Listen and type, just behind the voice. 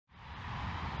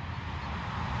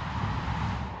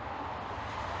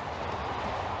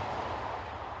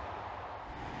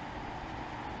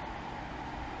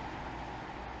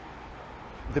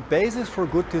The basis for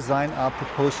good design are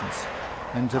proportions.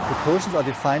 And the proportions are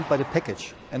defined by the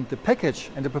package. And the package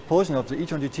and the proportion of the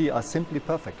e-tron GT are simply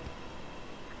perfect.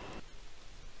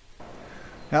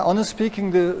 Now, honestly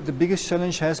speaking, the biggest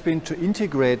challenge has been to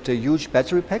integrate the huge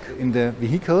battery pack in the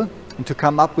vehicle and to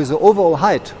come up with an overall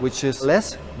height which is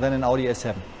less than an Audi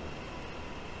S7.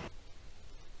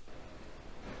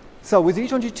 So with the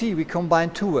e-tron GT we combine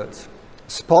two worlds.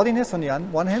 Sportiness on the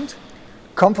one hand,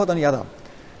 comfort on the other.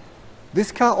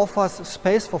 This car offers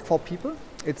space for 4 people.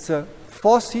 It's a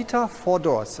 4-seater, 4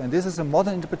 doors, and this is a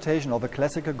modern interpretation of a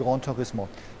classical Gran Turismo.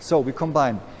 So we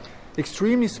combine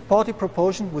extremely sporty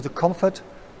proportion with the comfort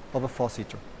of a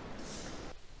 4-seater.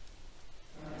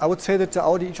 I would say that the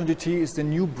Audi e-tron GT is the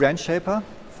new brand shaper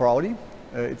for Audi.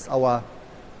 It's our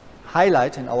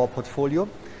highlight in our portfolio.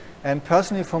 And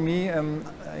personally for me, I'm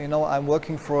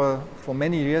working for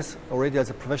many years already as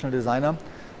a professional designer.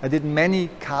 I did many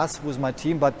cars with my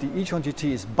team, but the e-tron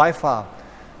GT is by far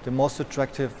the most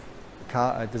attractive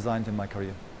car I designed in my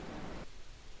career.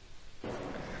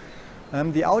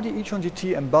 The Audi e-tron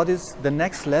GT embodies the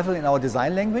next level in our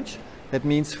design language. That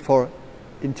means for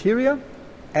interior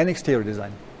and exterior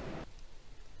design.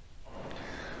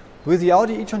 With the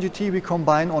Audi e-tron GT we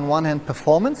combine on one hand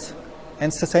performance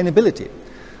and sustainability.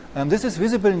 This is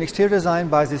visible in exterior design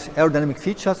by these aerodynamic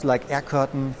features like air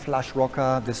curtain, flush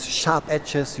rocker, this sharp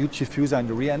edges, huge diffuser in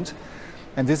the rear end.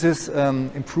 And this is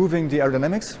improving the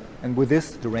aerodynamics and with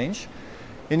this the range.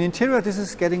 In interior this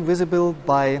is getting visible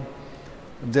by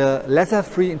the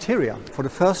leather-free interior. For the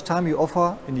first time we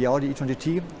offer in the Audi e-tron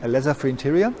GT a leather-free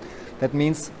interior. That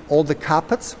means all the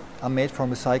carpets are made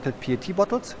from recycled PET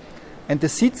bottles and the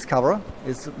seats cover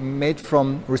is made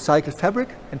from recycled fabric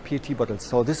and PET bottles.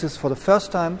 So this is for the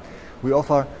first time we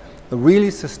offer a really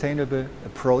sustainable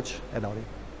approach at Audi.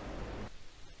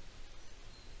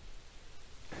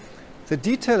 The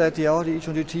detail at the Audi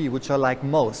e-tron GT which I like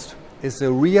most is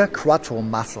the rear quattro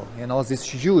muscle. This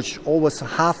huge, almost a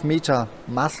half-meter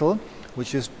muscle,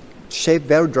 which is shaped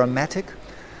very dramatic.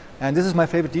 And this is my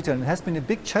favorite detail. And it has been a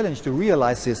big challenge to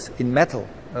realize this in metal,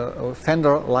 a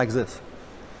fender like this.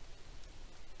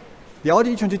 The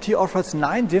Audi e-tron GT offers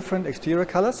 9 different exterior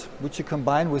colors, which you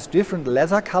combine with different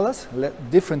leather colors,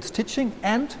 different stitching,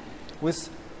 and with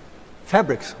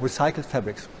fabrics, recycled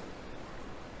fabrics.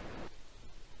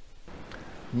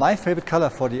 My favorite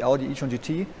color for the Audi e-tron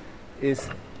GT is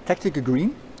tactical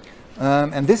green,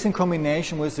 and this in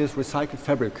combination with this recycled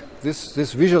fabric.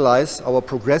 This visualizes our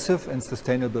progressive and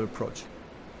sustainable approach.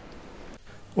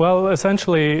 Well,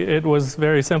 essentially it was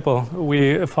very simple.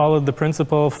 We followed the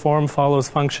principle form follows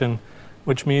function,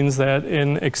 which means that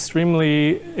in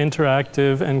extremely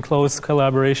interactive and close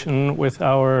collaboration with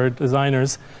our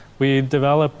designers, we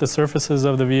developed the surfaces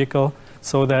of the vehicle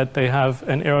so that they have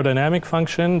an aerodynamic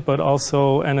function but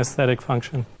also an aesthetic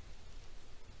function.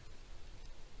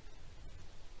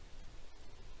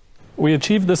 We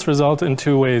achieved this result in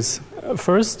 2 ways.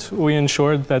 First, we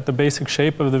ensured that the basic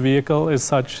shape of the vehicle is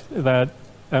such that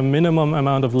a minimum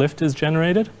amount of lift is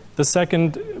generated. The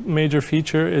second major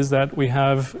feature is that we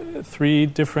have 3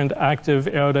 different active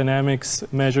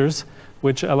aerodynamics measures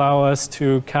which allow us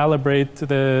to calibrate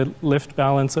the lift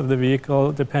balance of the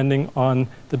vehicle depending on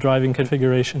the driving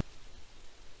configuration.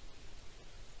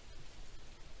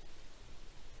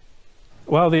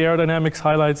 Well, the aerodynamics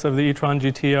highlights of the e-tron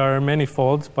GT are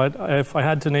manifold, but if I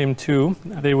had to name 2,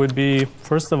 they would be,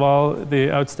 first of all,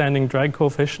 the outstanding drag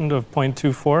coefficient of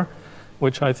 0.24,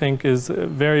 which I think is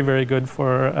very, very good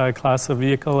for a class of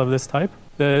vehicle of this type.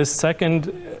 The second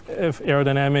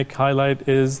aerodynamic highlight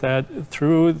is that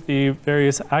through the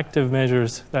various active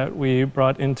measures that we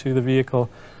brought into the vehicle,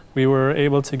 we were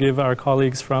able to give our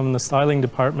colleagues from the styling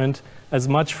department as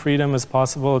much freedom as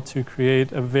possible to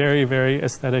create a very, very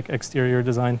aesthetic exterior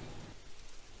design.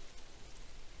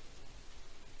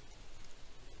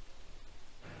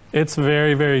 It's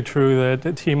very, very true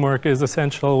that teamwork is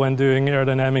essential when doing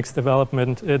aerodynamics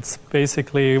development. It's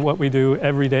basically what we do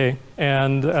every day.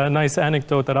 And a nice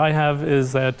anecdote that I have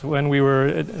is that when we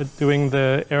were doing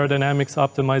the aerodynamics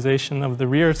optimization of the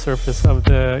rear surface of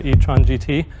the e-tron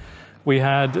GT, we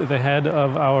had the head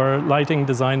of our lighting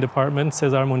design department,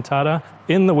 Cesar Montada,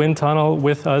 in the wind tunnel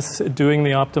with us doing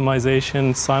the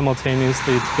optimization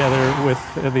simultaneously together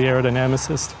with the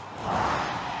aerodynamicist.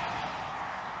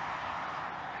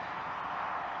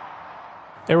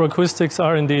 Aeroacoustics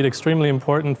are indeed extremely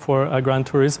important for a Gran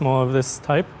Turismo of this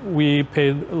type. We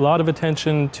paid a lot of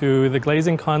attention to the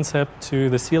glazing concept, to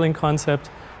the ceiling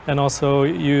concept, and also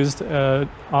used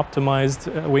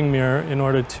optimized wing mirror in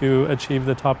order to achieve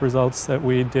the top results that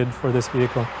we did for this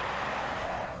vehicle.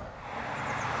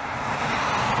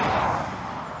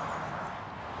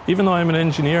 Even though I'm an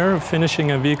engineer,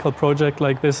 finishing a vehicle project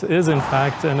like this is in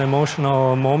fact an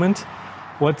emotional moment.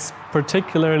 What's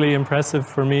particularly impressive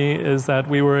for me is that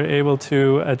we were able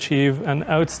to achieve an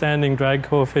outstanding drag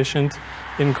coefficient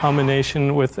in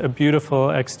combination with a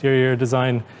beautiful exterior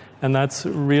design. And that's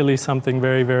really something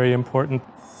very, very important.